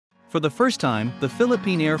For the first time, the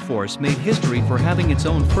Philippine Air Force made history for having its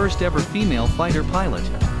own first ever female fighter pilot.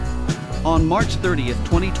 On March 30,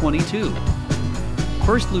 2022,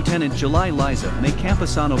 First Lieutenant July Liza May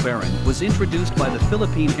Camposano Baron was introduced by the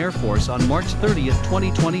Philippine Air Force on March 30,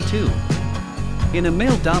 2022. In a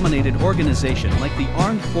male-dominated organization like the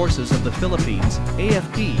Armed Forces of the Philippines,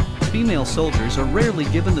 AFP, female soldiers are rarely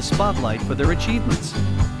given the spotlight for their achievements.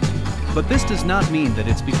 But this does not mean that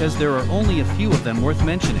it's because there are only a few of them worth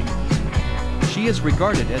mentioning. She is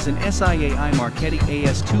regarded as an SIAI Marquette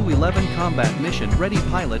AS-211 combat mission-ready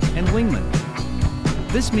pilot and wingman.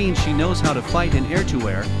 This means she knows how to fight in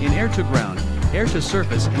air-to-air, in air-to-ground,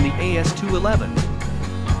 air-to-surface and the AS-211.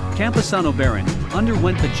 Camposano Baron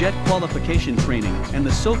underwent the jet qualification training and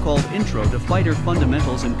the so-called Intro to Fighter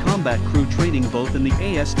Fundamentals and Combat Crew training both in the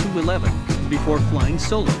AS-211, before flying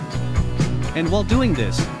solo. And while doing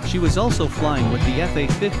this, she was also flying with the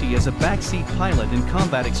FA-50 as a backseat pilot in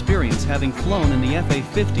combat experience, having flown in the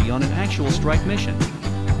FA-50 on an actual strike mission.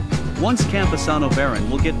 Once Camposano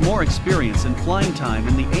Baron will get more experience and flying time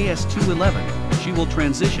in the AS-211, she will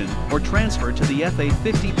transition or transfer to the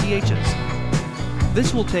FA-50PHs.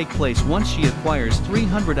 This will take place once she acquires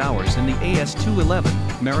 300 hours in the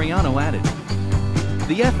AS-211, Mariano added.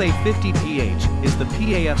 The FA-50PH is the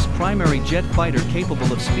PAF's primary jet fighter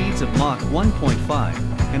capable of speeds of Mach 1.5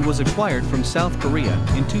 and was acquired from South Korea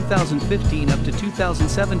in 2015 up to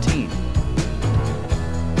 2017.